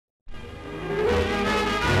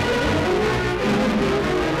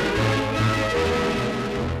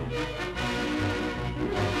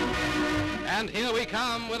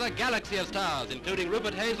come with a galaxy of stars, including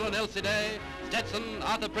Rupert Hazell and Elsie, Stetson,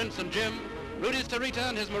 Arthur Prince and Jim, Rudy Starita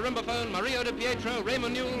and his Marimbaphone, Mario de Pietro,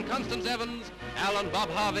 Raymond Newell, Constance Evans, Al and Bob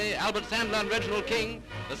Harvey, Albert Sandler and Reginald King,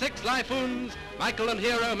 the six live Founs, Michel and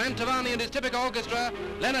Hero, Mantovani and his Tipica Orchestra,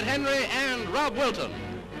 Leonard Henry and Robb Wilton.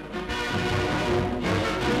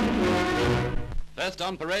 First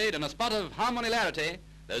on parade in a spot of harmonilarity,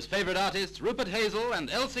 those favourite artists Rupert Hazell and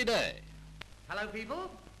Elsie. Hello,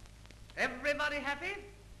 people. Everybody happy?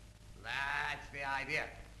 That's the idea.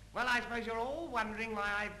 Well, I suppose you're all wondering why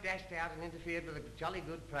I've dashed out and interfered with a jolly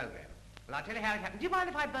good programme. Well, I'll tell you how it happened. Do you mind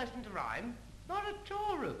if I burst into rhyme? Not at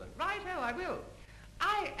all, Reuben. Right-ho, I will.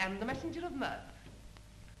 I am the messenger of mirth.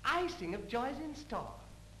 I sing of joys in store,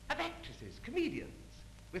 of actresses, comedians,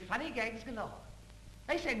 with funny gags galore.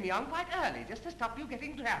 They send me on quite early just to stop you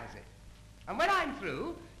getting drowsy. And when I'm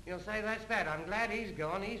through, you'll say, that's bad. I'm glad he's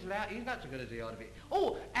gone. He's not so good as he ought to be.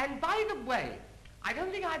 Oh, and by the way, I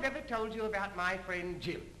don't think I've ever told you about my friend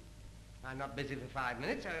Jim. I'm not busy for 5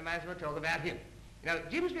 minutes, so we might as well talk about him. You know,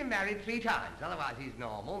 Jim's been married 3 times, otherwise he's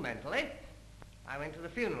normal mentally. I went to the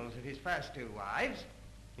funerals of his first 2 wives.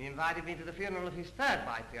 He invited me to the funeral of his 3rd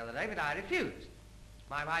wife the other day, but I refused.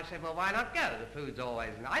 My wife said, well, why not go? The food's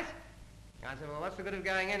always nice. I said, well, what's the good of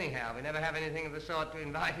going anyhow? We never have anything of the sort to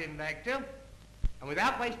invite him back to. And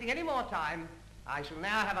without wasting any more time, I shall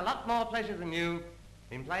now have a lot more pleasure than you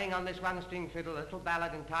in playing on this one-string fiddle a little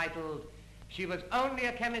ballad entitled, She Was Only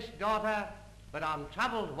a Chemist's Daughter, but on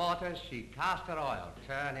troubled waters she cast her oil.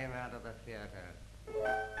 Turn him out of the theatre.